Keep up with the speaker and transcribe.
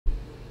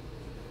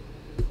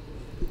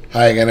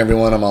Hi again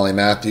everyone, I'm Ollie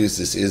Matthews.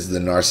 This is the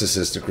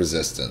Narcissistic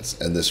Resistance,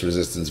 and this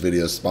resistance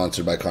video is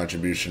sponsored by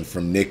contribution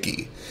from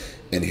Nikki,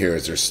 and here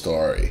is her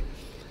story.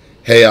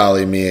 Hey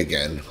Ollie, me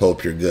again.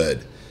 Hope you're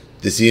good.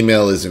 This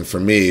email isn't for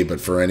me,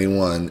 but for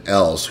anyone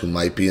else who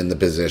might be in the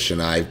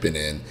position I've been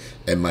in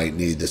and might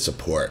need the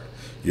support.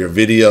 Your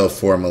video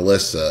for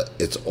Melissa,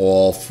 It's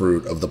All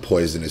Fruit of the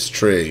Poisonous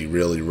Tree,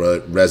 really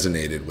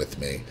resonated with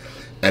me,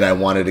 and I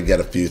wanted to get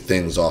a few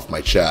things off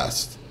my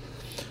chest.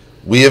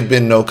 We have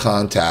been no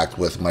contact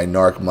with my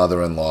narc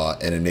mother-in-law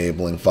and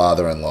enabling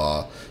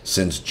father-in-law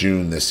since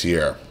June this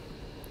year.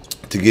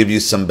 To give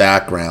you some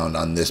background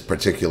on this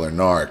particular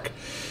narc,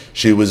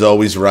 she was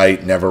always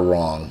right, never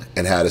wrong,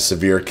 and had a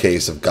severe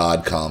case of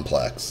God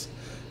complex.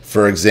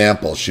 For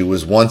example, she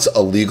was once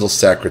a legal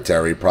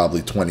secretary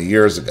probably 20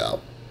 years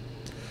ago.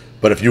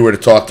 But if you were to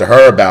talk to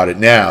her about it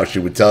now, she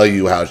would tell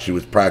you how she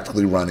was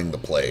practically running the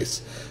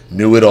place,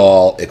 knew it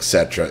all,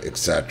 etc.,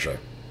 etc.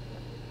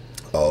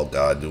 Oh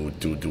God,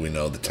 do we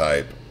know the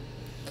type?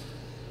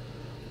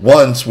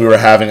 Once we were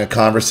having a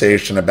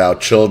conversation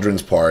about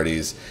children's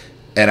parties,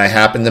 and I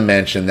happened to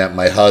mention that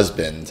my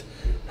husband,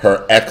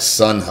 her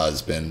ex-son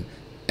husband,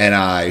 and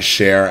I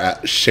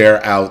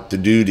share out the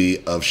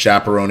duty of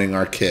chaperoning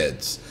our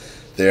kids.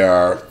 They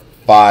are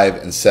 5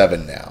 and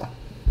 7 now.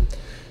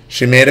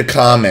 She made a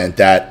comment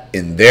that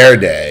in their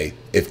day,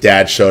 if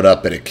Dad showed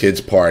up at a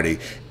kid's party,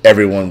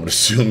 everyone would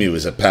assume he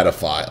was a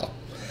pedophile.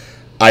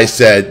 I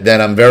said,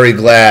 then I'm very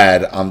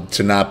glad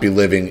to not be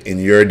living in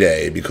your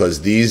day,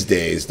 because these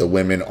days the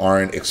women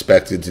aren't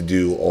expected to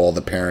do all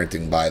the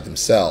parenting by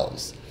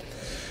themselves.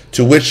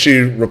 To which she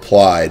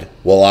replied,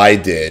 well, I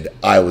did.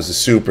 I was a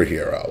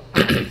superhero.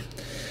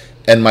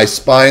 And my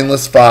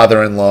spineless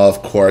father-in-law,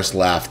 of course,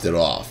 laughed it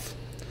off.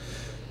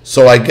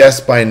 So I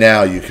guess by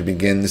now you can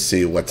begin to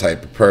see what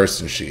type of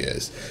person she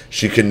is.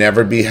 She could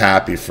never be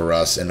happy for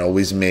us and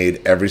always made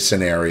every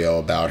scenario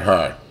about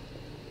her.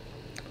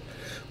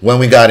 When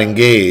we got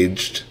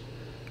engaged,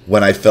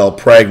 when I fell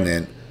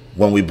pregnant,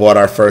 when we bought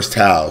our first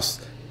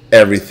house,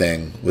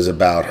 everything was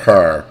about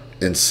her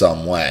in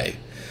some way.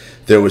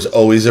 There was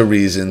always a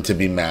reason to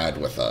be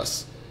mad with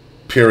us.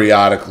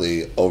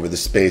 Periodically, over the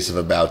space of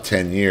about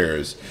 10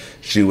 years,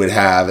 she would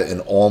have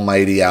an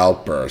almighty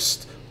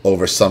outburst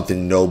over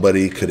something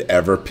nobody could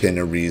ever pin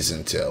a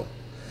reason to.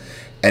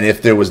 And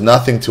if there was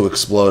nothing to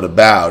explode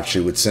about,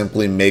 she would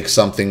simply make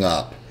something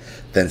up,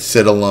 then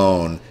sit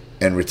alone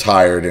and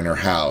retired in her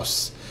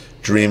house,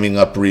 dreaming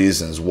up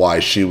reasons why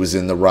she was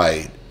in the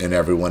right and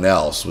everyone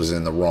else was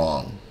in the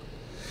wrong.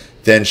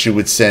 Then she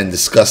would send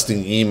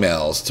disgusting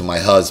emails to my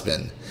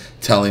husband,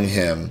 telling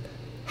him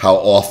how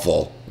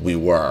awful we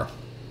were.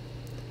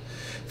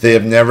 They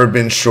have never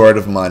been short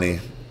of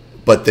money,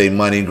 but they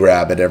money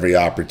grab at every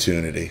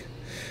opportunity.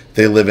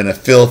 They live in a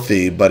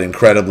filthy but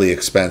incredibly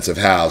expensive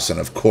house, and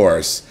of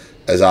course,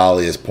 as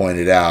Ollie has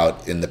pointed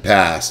out in the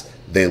past,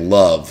 they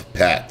love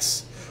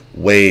pets,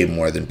 way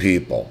more than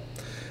people.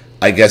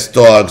 I guess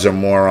dogs are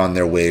more on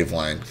their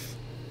wavelength.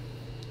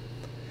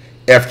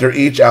 After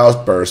each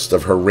outburst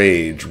of her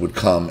rage would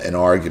come an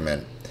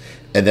argument,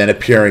 and then a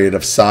period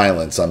of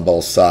silence on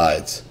both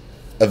sides.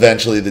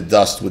 Eventually the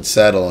dust would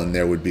settle and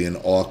there would be an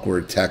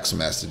awkward text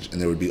message,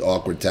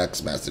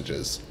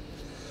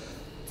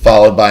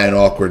 followed by an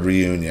awkward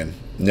reunion,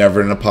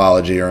 never an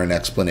apology or an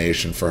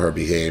explanation for her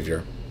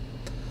behavior.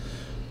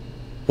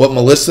 What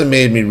Melissa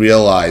made me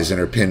realize in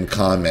her pinned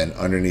comment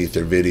underneath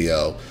her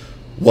video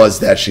was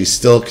that she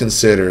still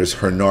considers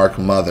her narc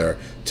mother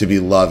to be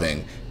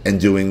loving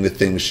and doing the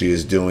things she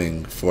is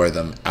doing for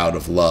them out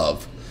of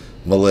love.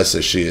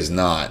 Melissa, she is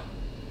not.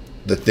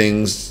 The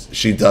things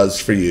she does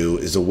for you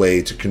is a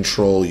way to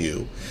control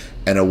you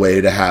and a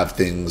way to have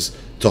things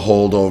to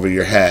hold over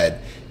your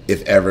head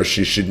if ever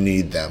she should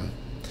need them.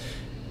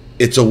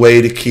 It's a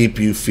way to keep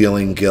you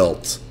feeling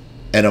guilt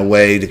and a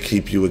way to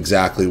keep you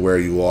exactly where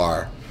you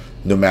are,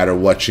 no matter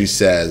what she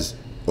says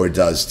or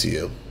does to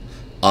you.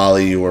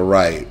 Ollie, you were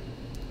right.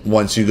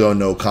 Once you go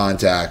no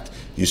contact,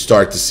 you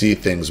start to see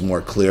things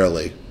more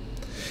clearly.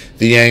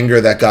 The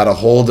anger that got a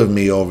hold of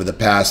me over the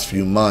past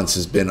few months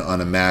has been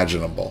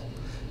unimaginable.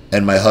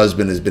 And my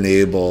husband has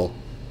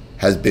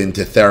been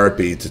to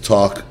therapy to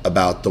talk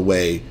about the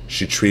way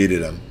she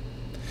treated him.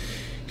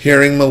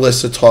 Hearing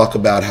Melissa talk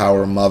about how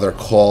her mother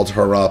called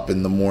her up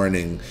in the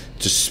morning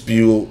to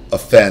spew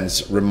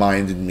offense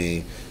reminded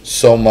me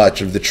so much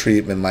of the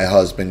treatment my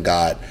husband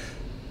got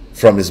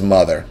from his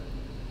mother.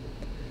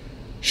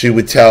 She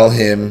would tell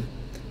him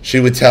he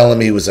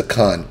was a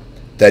cunt,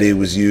 that he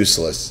was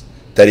useless,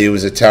 that he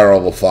was a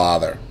terrible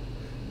father,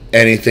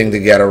 anything to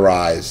get a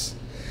rise.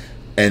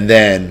 And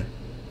then,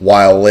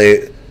 while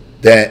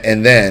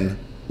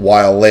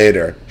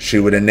later, she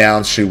would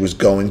announce she was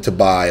going to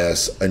buy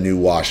us a new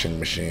washing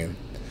machine,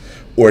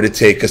 or to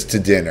take us to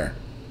dinner.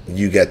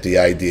 You get the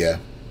idea.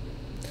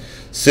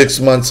 6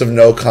 months of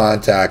no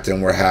contact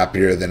and we're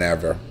happier than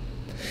ever.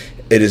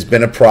 It has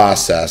been a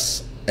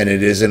process, and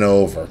it isn't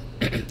over.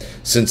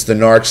 Since the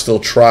narc still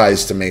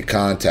tries to make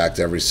contact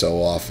every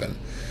so often.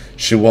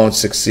 She won't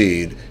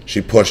succeed.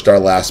 She pushed our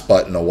last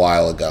button a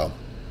while ago.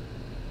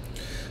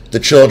 The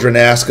children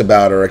ask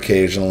about her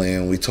occasionally,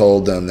 and we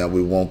told them that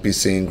we won't be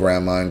seeing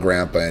Grandma and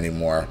Grandpa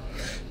anymore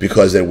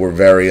because they were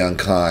very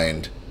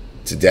unkind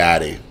to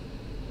Daddy.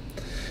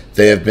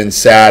 They have been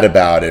sad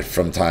about it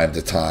from time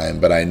to time,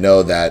 but I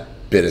know that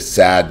bit of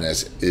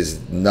sadness is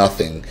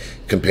nothing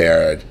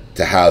compared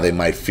to how they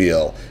might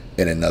feel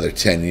in another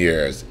 10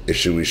 years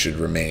if we should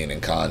remain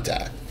in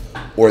contact,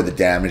 or the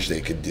damage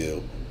they could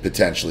do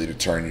potentially to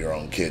turn your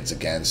own kids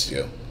against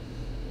you,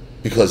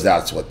 because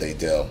that's what they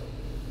do.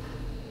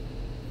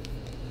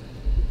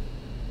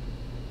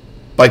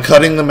 By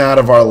cutting them out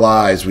of our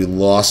lives, we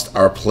lost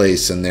our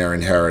place in their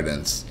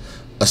inheritance,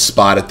 a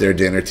spot at their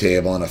dinner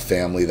table and a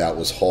family that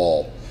was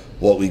whole.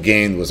 What we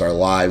gained was our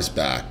lives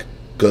back.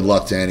 Good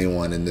luck to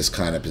anyone in this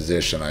kind of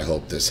position. I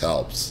hope this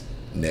helps.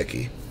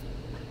 Nikki.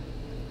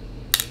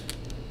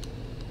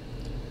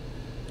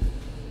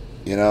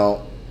 You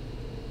know,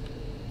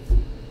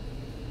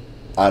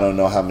 I don't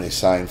know how many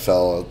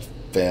Seinfeld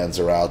fans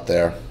are out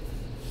there,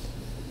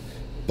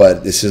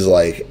 but this is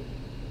like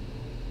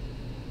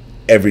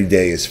every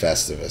day is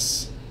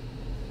Festivus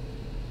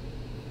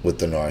with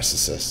the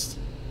Narcissist.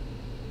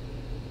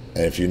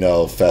 And if you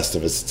know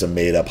Festivus, it's a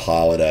made-up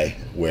holiday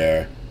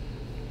where,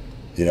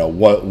 you know,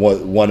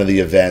 one of the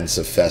events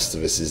of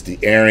Festivus is the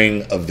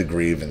airing of the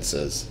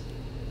grievances.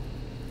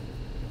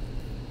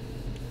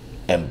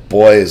 And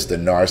boy, is the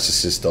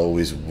narcissist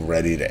always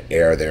ready to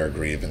air their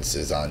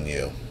grievances on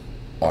you,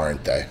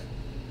 aren't they?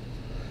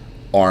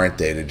 Aren't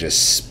they, to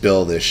just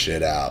spill this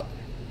shit out,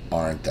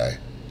 aren't they?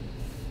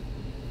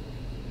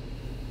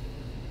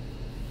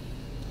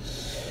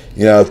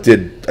 You know,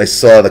 I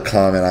saw the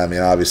comment. I mean,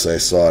 obviously I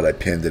saw it. I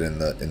pinned it in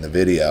the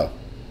video.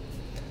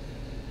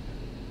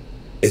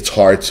 It's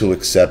hard to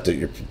accept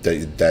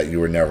that you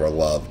were never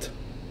loved.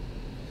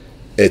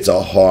 It's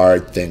a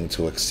hard thing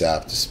to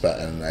accept,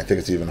 and I think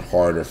it's even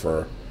harder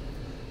for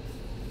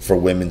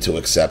women to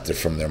accept it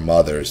from their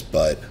mothers.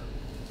 But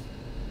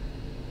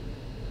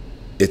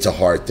it's a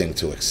hard thing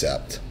to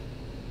accept,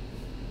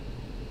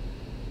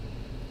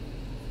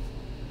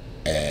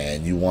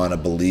 and you want to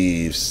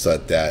believe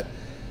that,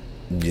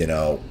 you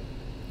know,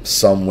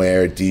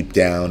 somewhere deep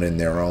down in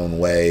their own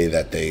way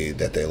that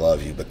they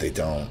love you, but they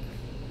don't.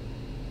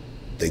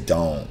 They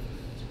don't.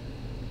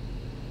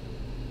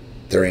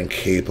 They're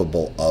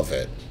incapable of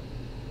it.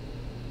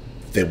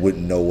 They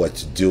wouldn't know what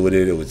to do with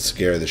it. It would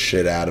scare the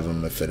shit out of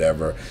them if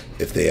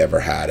they ever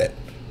had it.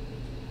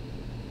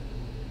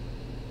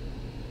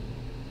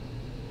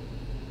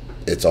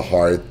 It's a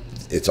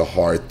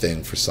hard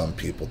thing for some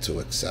people to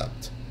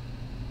accept.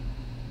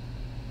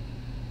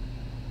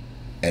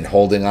 And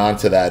holding on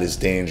to that is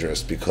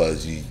dangerous,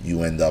 because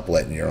you end up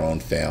letting your own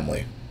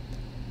family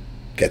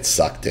get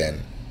sucked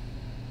in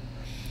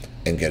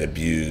and get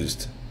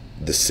abused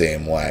the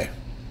same way.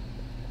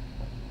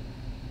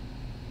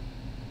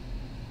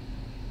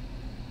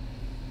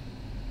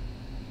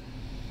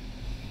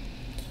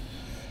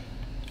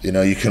 You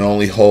know, you can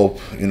only hope.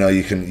 You know,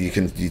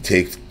 you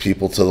take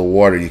people to the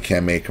water, you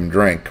can't make them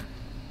drink.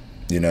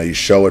 You know, you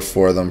show it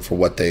for them for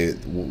what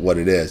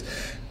it is.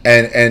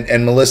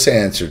 And Melissa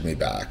answered me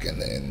back in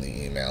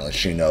the email, and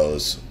she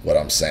knows what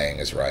I'm saying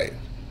is right,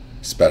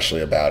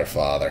 especially about her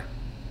father.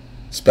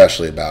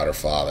 Especially about her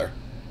father.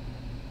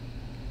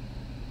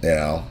 You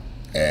know,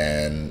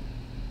 and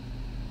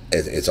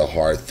it's a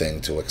hard thing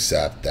to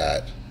accept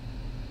that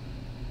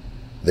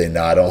they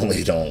not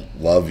only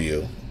don't love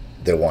you,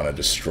 they want to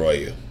destroy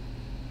you.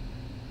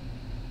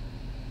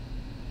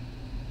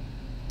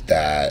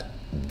 That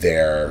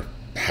their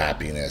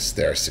happiness,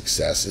 their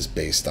success is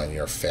based on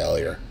your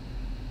failure.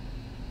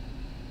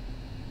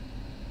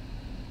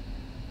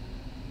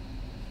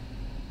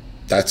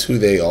 That's who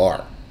they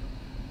are.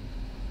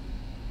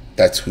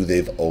 That's who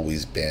they've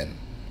always been.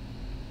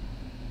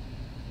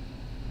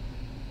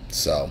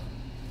 So,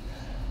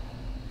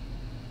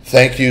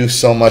 thank you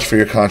so much for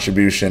your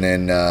contribution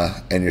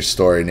and your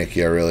story,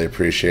 Nikki. I really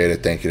appreciate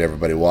it. Thank you to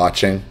everybody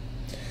watching.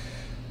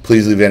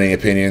 Please leave any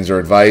opinions or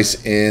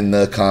advice in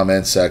the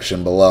comments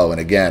section below.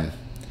 And again,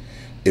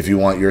 if you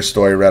want your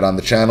story read on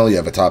the channel, you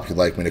have a topic you'd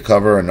like me to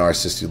cover, a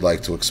narcissist you'd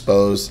like to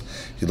expose,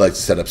 you'd like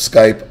to set up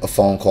Skype, a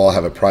phone call,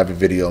 have a private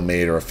video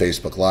made, or a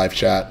Facebook live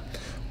chat,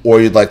 or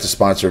you'd like to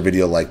sponsor a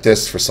video like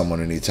this for someone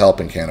who needs help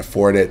and can't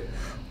afford it,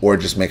 or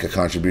just make a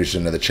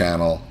contribution to the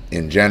channel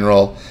in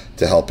general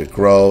to help it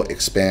grow,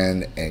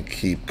 expand, and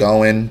keep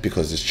going,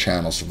 because this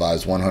channel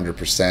survives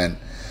 100%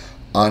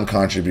 on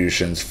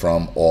contributions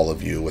from all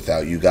of you.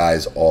 Without you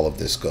guys, all of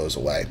this goes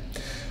away.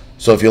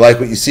 So if you like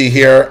what you see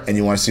here and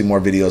you want to see more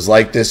videos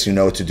like this, you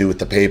know what to do with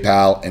the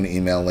PayPal and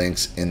email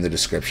links in the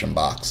description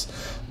box.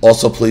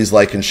 Also, please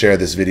like and share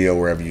this video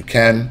wherever you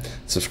can.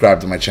 Subscribe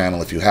to my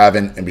channel if you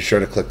haven't, and be sure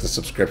to click the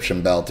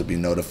subscription bell to be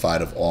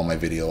notified of all my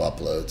video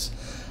uploads.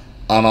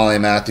 I'm Ollie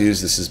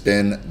Matthews. This has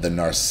been the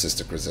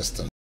Narcissistic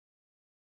Resistance.